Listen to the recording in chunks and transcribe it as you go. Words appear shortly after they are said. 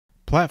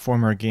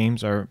Platformer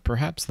games are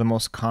perhaps the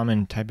most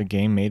common type of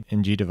game made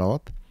in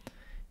GDevelop,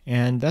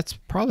 and that's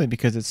probably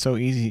because it's so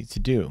easy to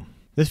do.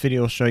 This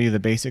video will show you the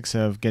basics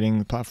of getting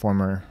the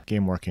platformer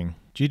game working.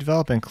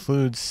 GDevelop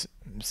includes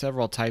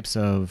several types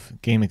of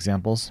game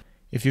examples.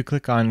 If you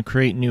click on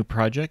Create New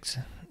Project,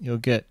 you'll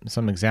get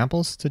some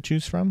examples to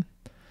choose from.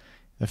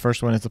 The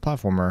first one is the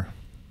platformer.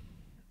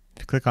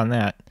 If you click on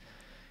that,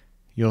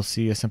 you'll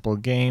see a simple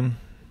game.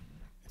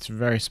 It's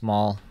very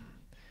small,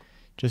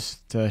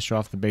 just to show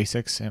off the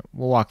basics, and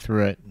we'll walk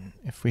through it.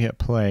 If we hit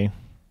play,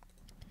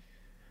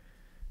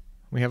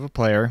 we have a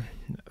player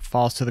that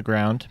falls to the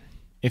ground.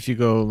 If you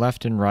go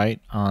left and right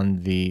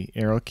on the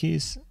arrow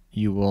keys,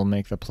 you will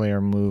make the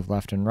player move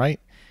left and right,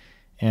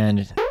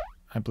 and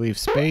I believe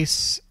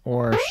space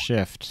or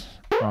shift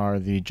are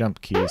the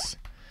jump keys.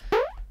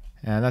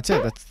 And that's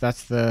it.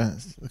 That's the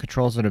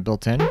controls that are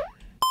built in.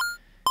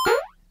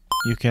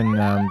 You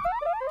can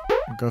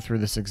go through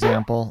this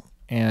example,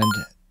 and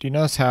do you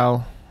notice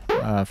how,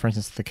 for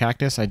instance, the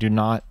cactus, I do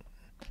not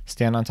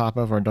stand on top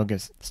of or don't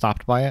get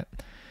stopped by it.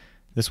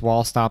 This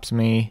wall stops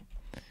me,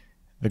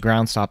 the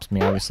ground stops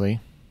me, obviously,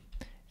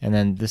 and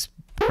then this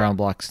ground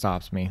block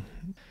stops me.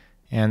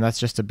 And that's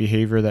just a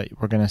behavior that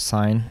we're going to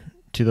assign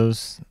to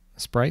those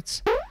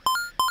sprites.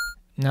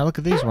 Now look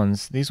at these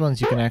ones. These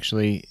ones you can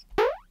actually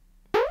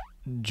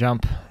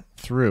jump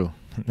through.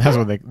 That's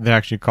what they're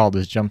actually called,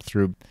 is jump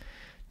through.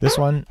 This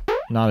one,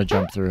 not a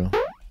jump through.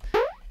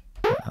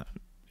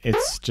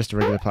 It's just a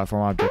regular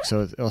platform object,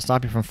 so it'll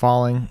stop you from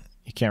falling.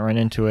 You can't run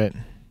into it,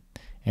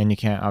 and you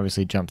can't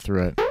obviously jump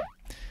through it.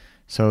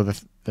 So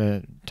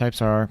the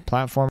types are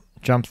platform,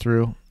 jump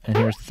through, and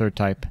here's the third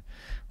type,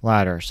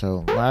 ladder.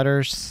 So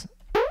ladders,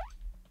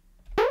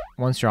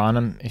 once you're on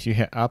them, if you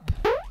hit up,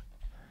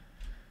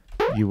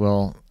 you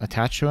will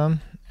attach to them,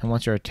 and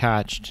once you're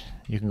attached,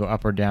 you can go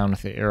up or down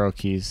with the arrow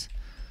keys.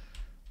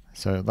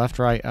 So left,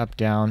 right, up,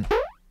 down,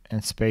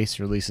 and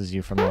space releases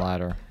you from the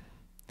ladder.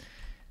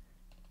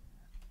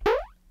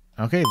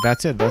 Okay,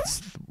 that's it.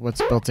 That's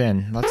what's built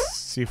in. Let's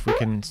see if we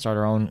can start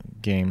our own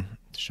game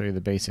to show you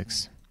the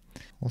basics.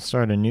 We'll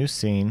start a new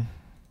scene.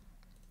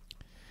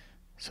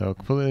 So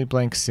completely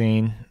blank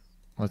scene.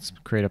 Let's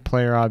create a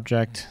player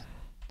object.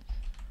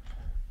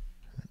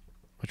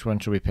 Which one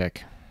should we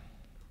pick?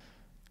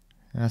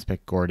 Let's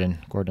pick Gordon.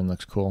 Gordon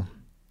looks cool.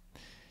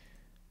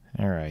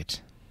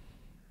 Alright.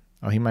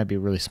 Oh, he might be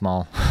really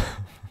small.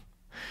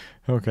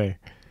 Okay.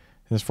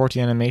 There's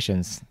 14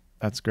 animations.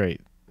 That's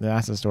great. The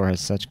asset store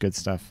has such good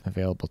stuff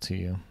available to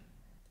you.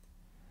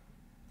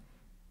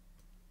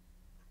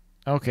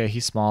 Okay,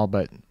 he's small,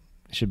 but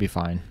should be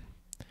fine.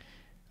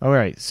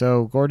 Alright,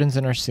 so Gordon's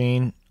in our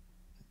scene.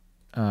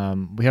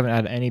 We haven't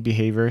added any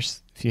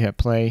behaviors. If you hit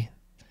play,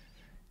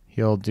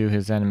 he'll do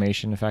his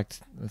animation. In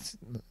fact,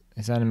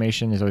 his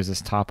animation is always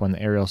this top one,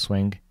 the aerial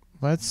swing.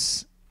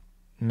 Let's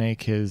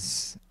make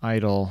his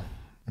idle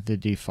the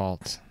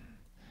default.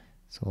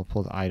 So we'll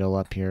pull the idle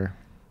up here.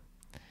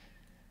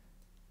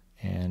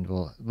 And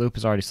loop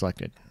is already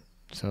selected,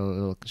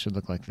 so it should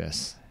look like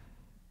this.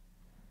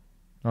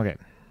 Okay.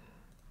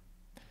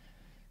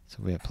 So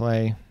we hit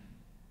play.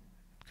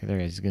 Okay, there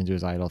he is. He's going to do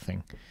his idle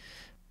thing.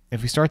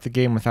 If we start the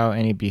game without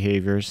any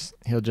behaviors,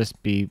 he'll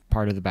just be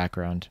part of the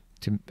background.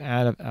 To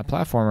add a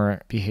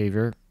platformer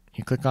behavior,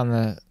 you click on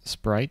the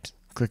sprite,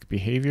 click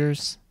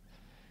behaviors,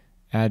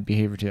 add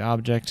behavior to the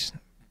object,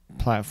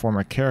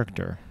 platformer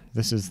character.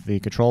 This is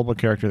the controllable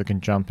character that can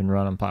jump and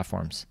run on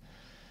platforms.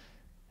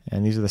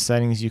 And these are the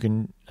settings. You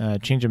can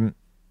change them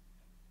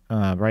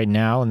right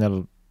now, and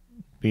that'll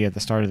be at the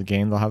start of the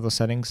game. They'll have those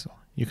settings.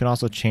 You can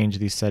also change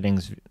these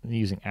settings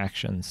using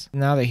actions.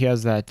 Now that he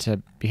has that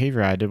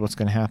behavior added, what's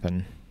going to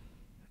happen?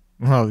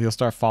 Well, he'll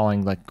start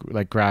falling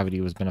like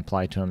gravity has been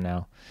applied to him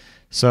now.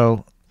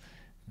 So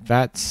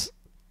that's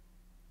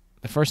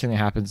the first thing that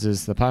happens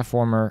is the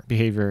platformer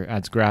behavior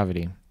adds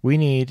gravity. We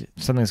need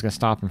something that's going to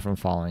stop him from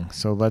falling.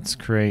 So let's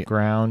create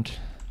ground.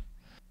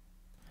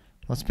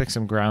 Let's pick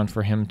some ground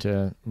for him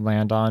to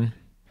land on.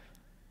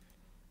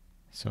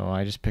 So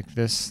I just picked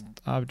this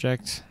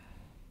object.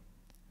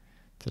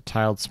 It's a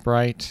tiled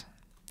sprite.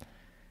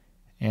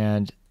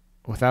 And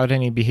without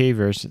any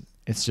behaviors,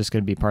 it's just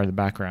going to be part of the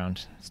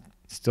background.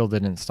 Still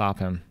didn't stop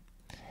him.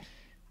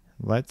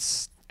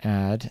 Let's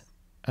add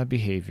a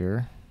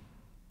behavior.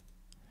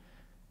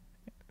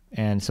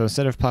 And so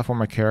instead of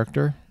platformer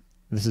character,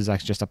 this is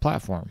actually just a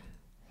platform.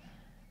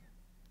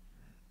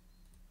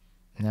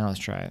 Now let's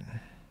try it.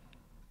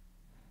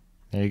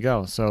 There you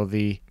go. So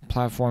the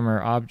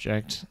platformer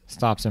object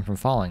stops him from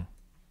falling.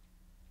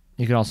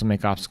 You can also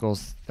make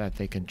obstacles that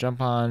they can jump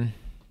on,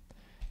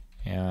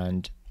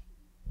 and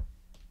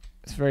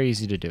it's very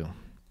easy to do.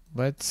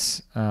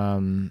 Let's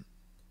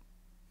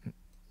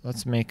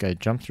make a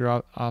jump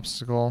through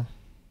obstacle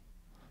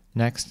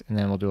next, and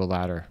then we'll do a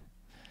ladder.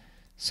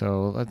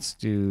 So let's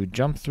do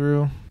jump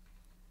through.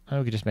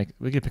 Oh, we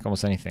could pick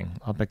almost anything.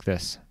 I'll pick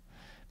this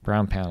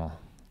brown panel.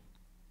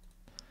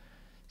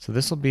 So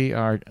this will be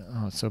our,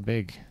 oh, it's so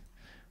big.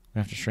 We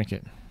have to shrink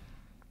it.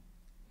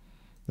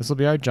 This will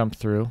be our jump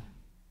through.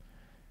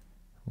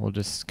 We'll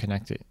just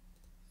connect it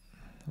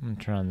I'm going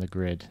to turn on the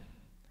grid.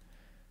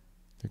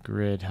 The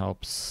grid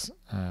helps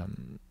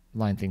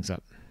line things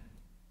up.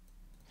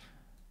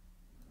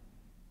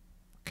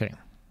 Okay.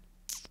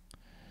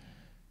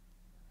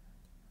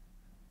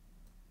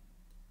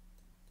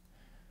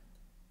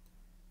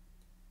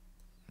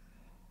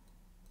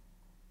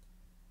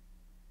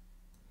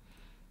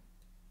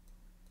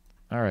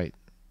 All right.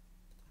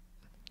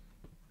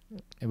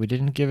 We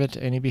didn't give it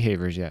any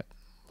behaviors yet.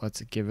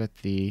 Let's give it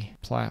the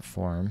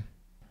platform,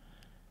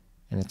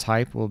 and the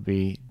type will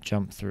be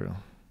jump through.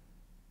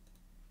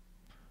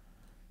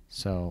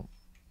 So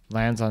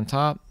lands on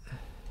top,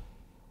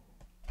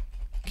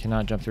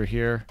 cannot jump through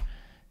here,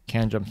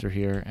 can jump through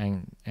here,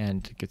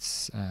 and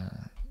gets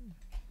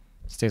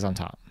stays on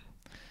top.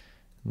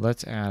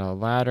 Let's add a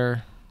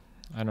ladder.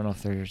 I don't know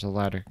if there's a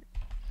ladder.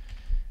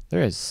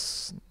 There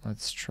is.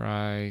 Let's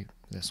try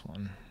this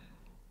one.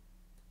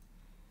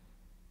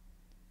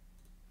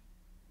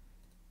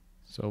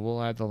 So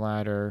we'll add the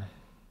ladder.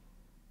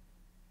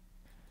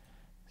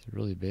 It's a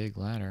really big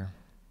ladder.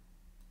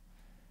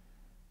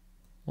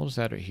 We'll just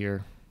add it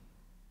here.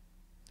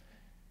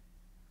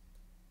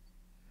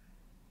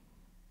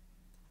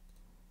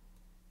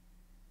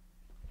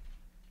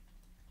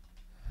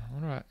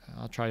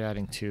 I'll try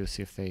adding two,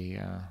 see if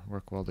they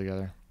work well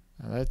together.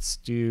 Let's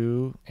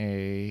do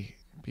a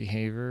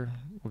behavior.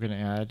 We're going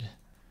to add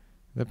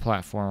the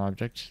platform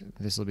object.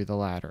 This will be the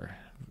ladder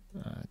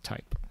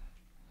type.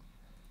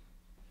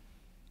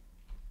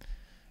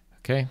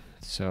 Okay,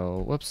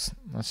 so whoops,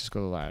 let's just go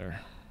to the ladder.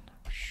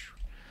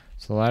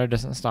 So the ladder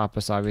doesn't stop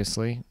us,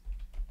 obviously.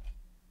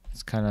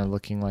 It's kind of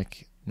looking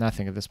like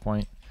nothing at this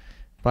point.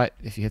 But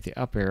if you hit the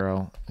up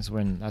arrow,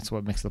 that's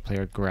what makes the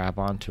player grab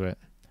onto it.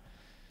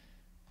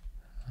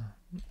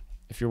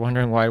 If you're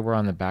wondering why we're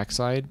on the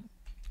backside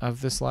of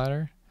this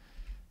ladder,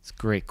 it's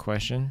a great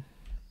question.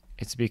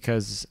 It's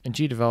because in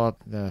GDevelop,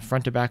 the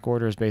front to back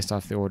order is based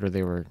off the order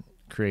they were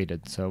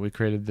created. So we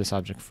created this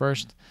object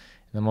first,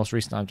 and the most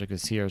recent object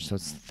is here. So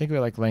think of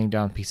it like laying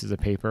down pieces of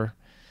paper.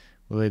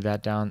 We laid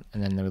that down,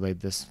 and then we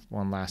laid this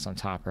one last on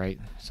top, right?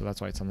 So that's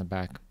why it's on the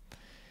back.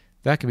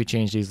 That can be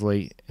changed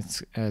easily.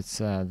 It's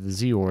the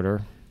Z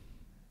order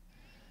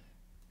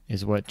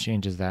is what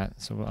changes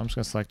that. So I'm just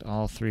going to select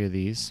all three of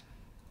these.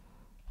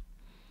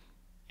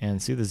 And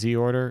see the Z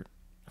order?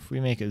 If we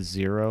make it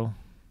 0,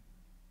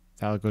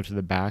 that'll go to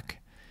the back.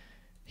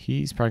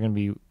 He's probably going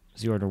to be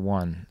Z order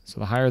 1. So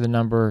the higher the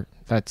number,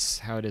 that's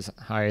how it is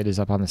high it is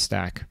up on the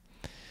stack.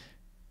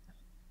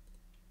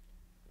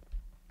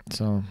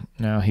 So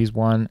now he's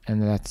 1,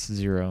 and that's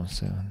 0.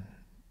 So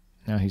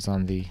now he's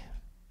on the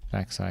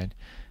back side.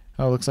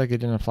 Oh, looks like it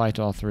didn't apply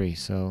to all three.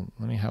 So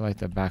let me highlight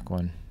the back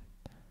one.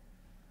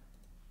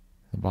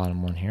 The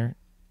bottom one here.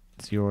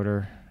 Z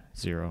order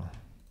 0.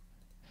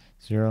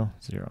 0,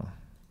 0.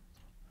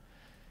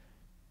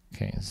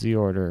 Okay, Z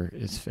order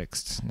is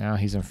fixed. Now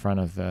he's in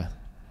front of the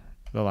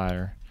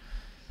ladder.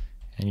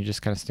 And you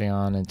just kind of stay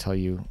on until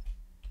you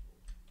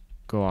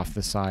go off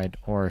the side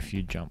or if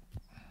you jump.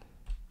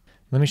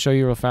 Let me show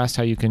you real fast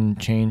how you can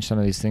change some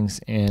of these things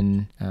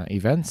in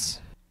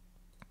events.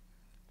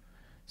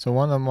 So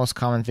one of the most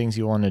common things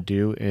you want to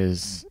do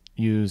is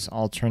use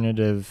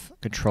alternative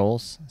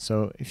controls.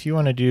 So if you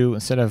want to do,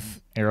 instead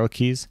of arrow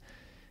keys,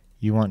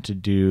 you want to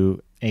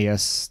do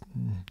ASDW.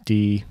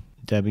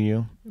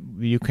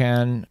 You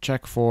can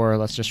check for,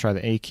 let's just try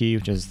the A key,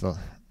 which is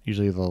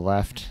usually the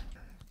left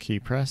key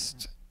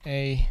pressed.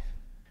 A.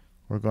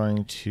 We're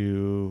going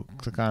to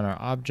click on our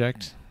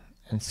object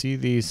and see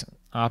these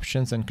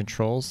options and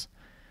controls.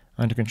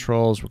 Under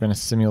controls, we're going to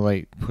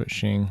simulate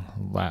pushing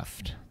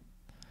left.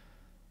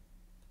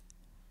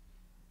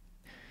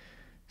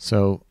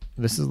 So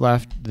this is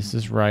left, this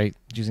is right,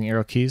 using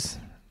arrow keys.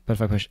 But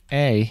if I push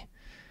A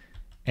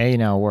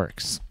now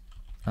works.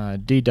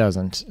 D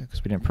doesn't,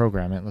 because we didn't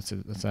program it. Let's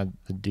add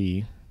the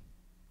D.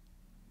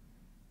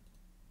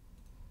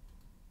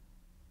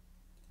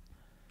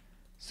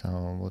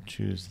 So we'll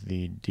choose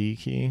the D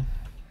key,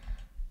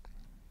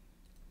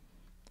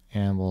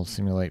 and we'll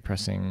simulate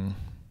pressing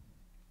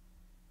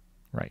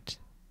right.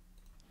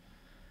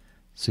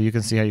 So you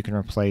can see how you can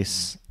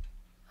replace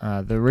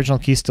the original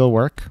keys still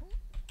work,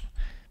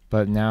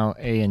 but now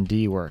A and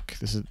D work.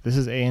 This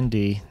is A and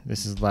D.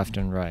 This is left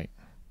and right.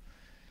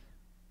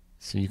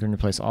 So you can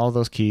replace all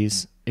those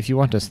keys. If you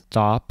want to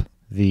stop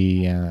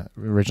the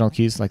original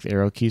keys, like the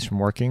arrow keys, from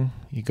working,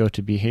 you go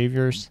to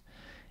Behaviors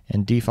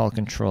and Default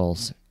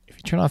Controls. If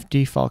you turn off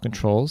Default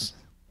Controls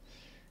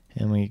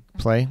and we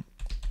play,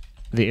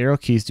 the arrow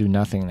keys do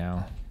nothing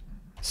now.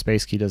 The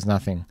space key does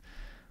nothing.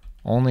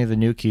 Only the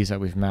new keys that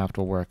we've mapped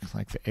will work,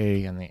 like the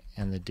A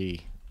and the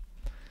D.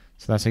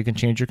 So that's how you can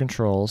change your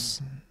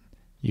controls.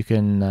 You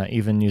can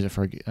even use it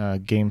for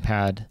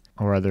gamepad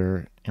or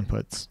other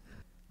inputs.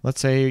 Let's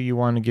say you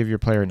want to give your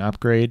player an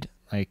upgrade,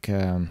 like,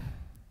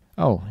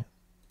 oh,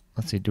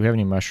 let's see, do we have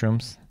any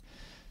mushrooms?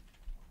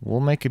 We'll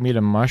make him eat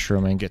a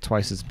mushroom and get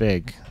twice as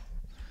big.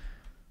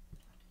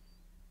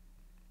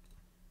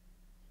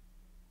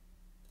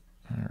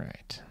 All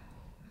right,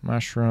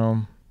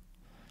 mushroom.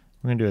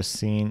 We're going to do a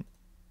scene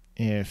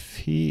if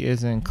he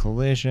is in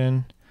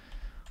collision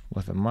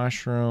with a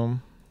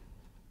mushroom,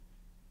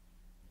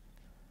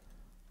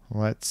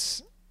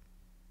 let's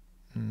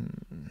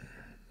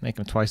make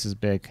him twice as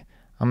big.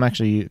 I'm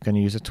actually going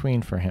to use a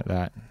tween for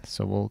that.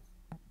 So we'll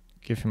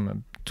give him a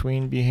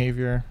tween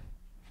behavior.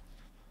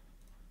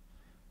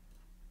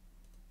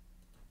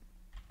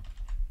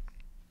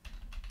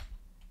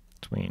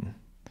 Tween.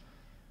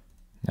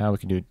 Now we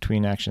can do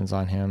tween actions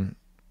on him.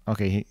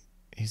 Okay,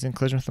 he's in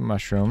collision with the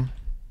mushroom.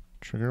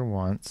 Trigger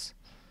once.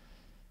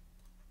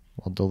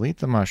 We'll delete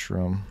the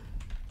mushroom.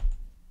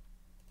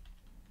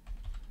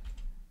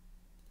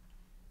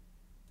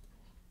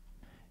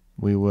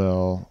 We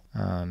will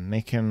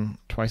make him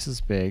twice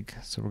as big.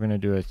 So we're going to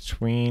do a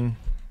tween,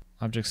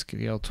 object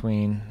scale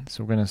tween.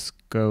 So we're going to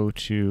go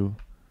to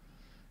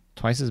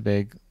twice as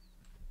big,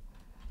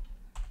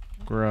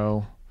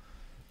 grow.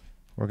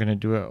 We're going to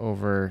do it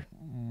over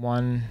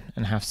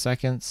 1.5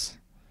 seconds.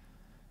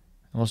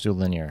 And let's do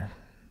linear.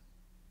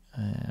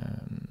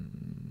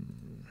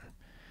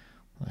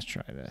 Let's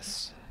try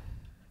this.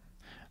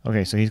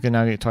 Okay, so he's going to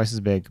now get twice as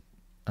big.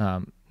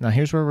 Now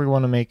here's where we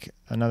want to make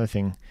another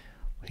thing.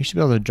 He should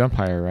be able to jump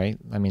higher, right?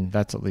 I mean,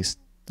 that's at least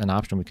an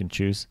option we can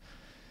choose.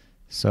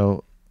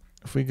 So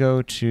if we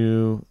go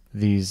to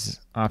these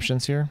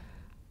options here,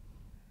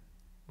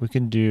 we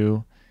can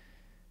do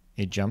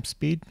a jump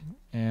speed,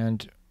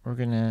 and we're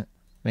going to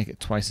make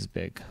it twice as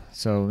big.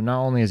 So not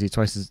only is he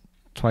twice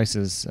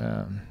as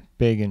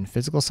big in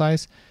physical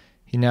size,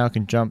 he now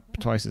can jump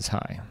twice as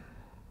high.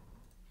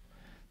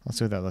 Let's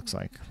see what that looks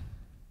like.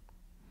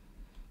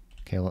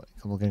 Okay, we're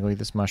going to go eat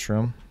this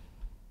mushroom.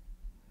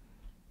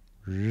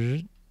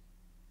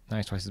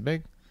 Nice, twice as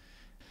big.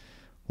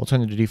 We'll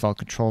turn the default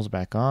controls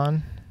back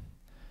on.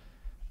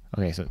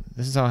 Okay, so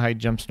this is how high he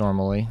jumps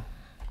normally.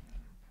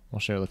 We'll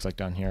show you what it looks like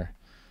down here.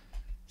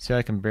 See,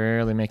 I can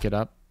barely make it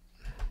up.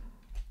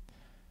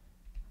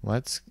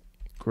 Let's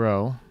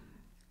grow.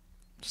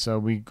 So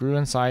we grew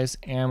in size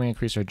and we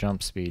increased our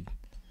jump speed.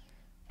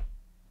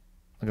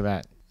 Look at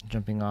that,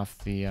 jumping off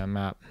the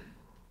map.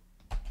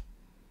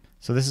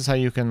 So this is how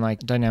you can like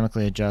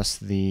dynamically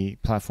adjust the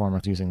platform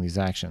using these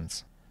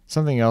actions.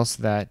 Something else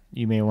that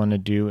you may want to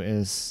do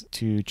is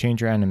to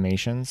change your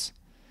animations.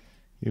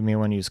 You may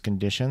want to use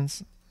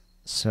conditions.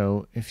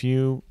 So if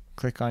you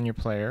click on your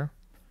player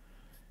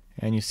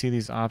and you see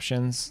these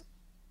options,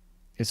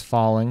 is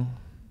falling,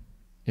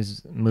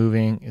 is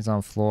moving, is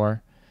on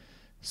floor.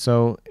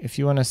 So if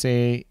you want to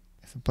say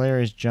if the player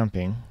is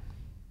jumping,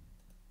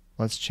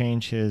 let's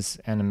change his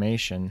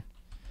animation.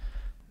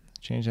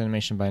 Change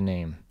animation by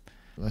name.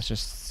 Let's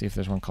just see if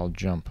there's one called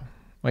jump.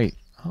 Wait,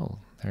 oh,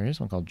 there is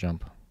one called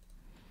jump.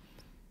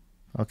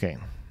 Okay,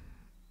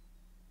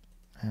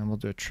 and we'll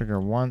do a trigger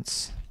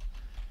once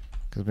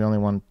because we only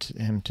want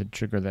him to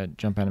trigger that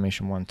jump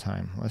animation one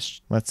time.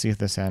 Let's see if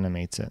this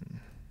animates it.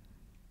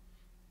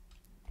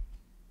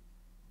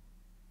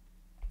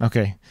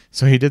 Okay,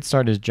 so he did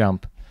start his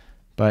jump,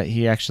 but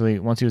he actually,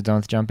 once he was done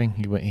with jumping,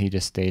 he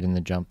just stayed in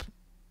the jump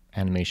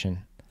animation.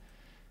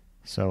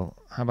 So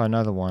how about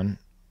another one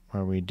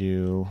where we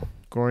do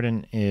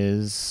Gordon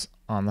is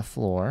on the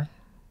floor.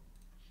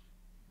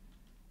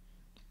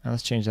 Now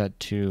let's change that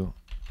to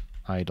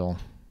idle.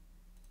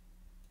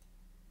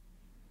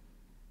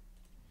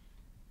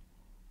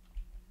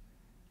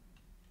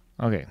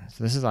 Okay,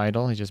 so this is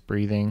idle. He's just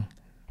breathing,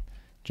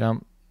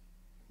 jump,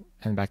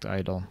 and back to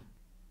idle.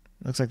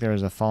 Looks like there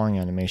is a falling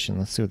animation.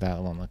 Let's see what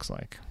that one looks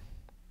like.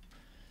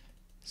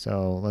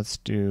 So let's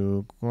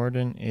do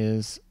Gordon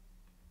is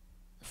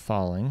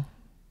falling.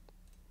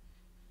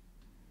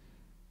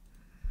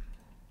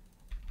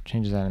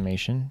 Change his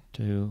animation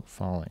to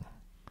falling.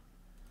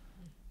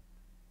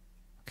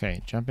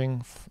 Okay,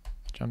 jumping,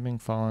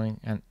 falling,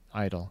 and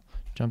idle.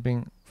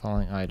 Jumping,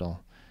 falling,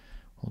 idle.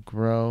 We'll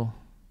grow,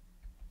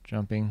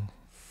 jumping,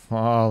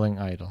 falling,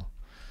 idle.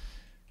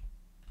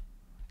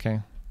 Okay,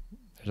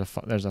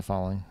 there's a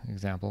falling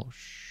example.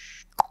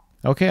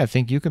 Okay, I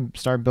think you can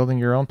start building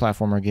your own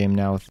platformer game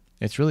now.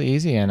 It's really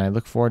easy, and I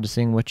look forward to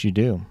seeing what you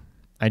do.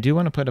 I do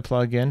want to put a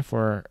plug in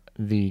for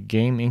the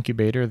game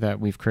incubator that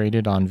we've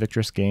created on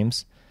Victress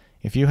Games.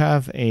 If you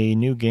have a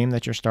new game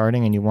that you're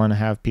starting and you want to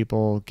have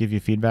people give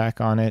you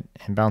feedback on it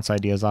and bounce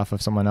ideas off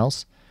of someone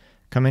else,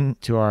 come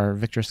into our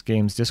Victress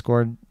Games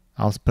Discord.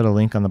 I'll put a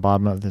link on the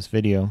bottom of this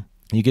video.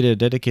 You get a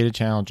dedicated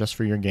channel just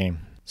for your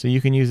game. So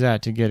you can use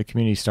that to get a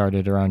community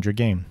started around your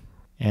game.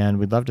 And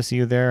we'd love to see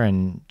you there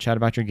and chat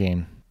about your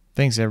game.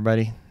 Thanks,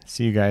 everybody.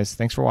 See you guys.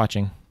 Thanks for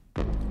watching.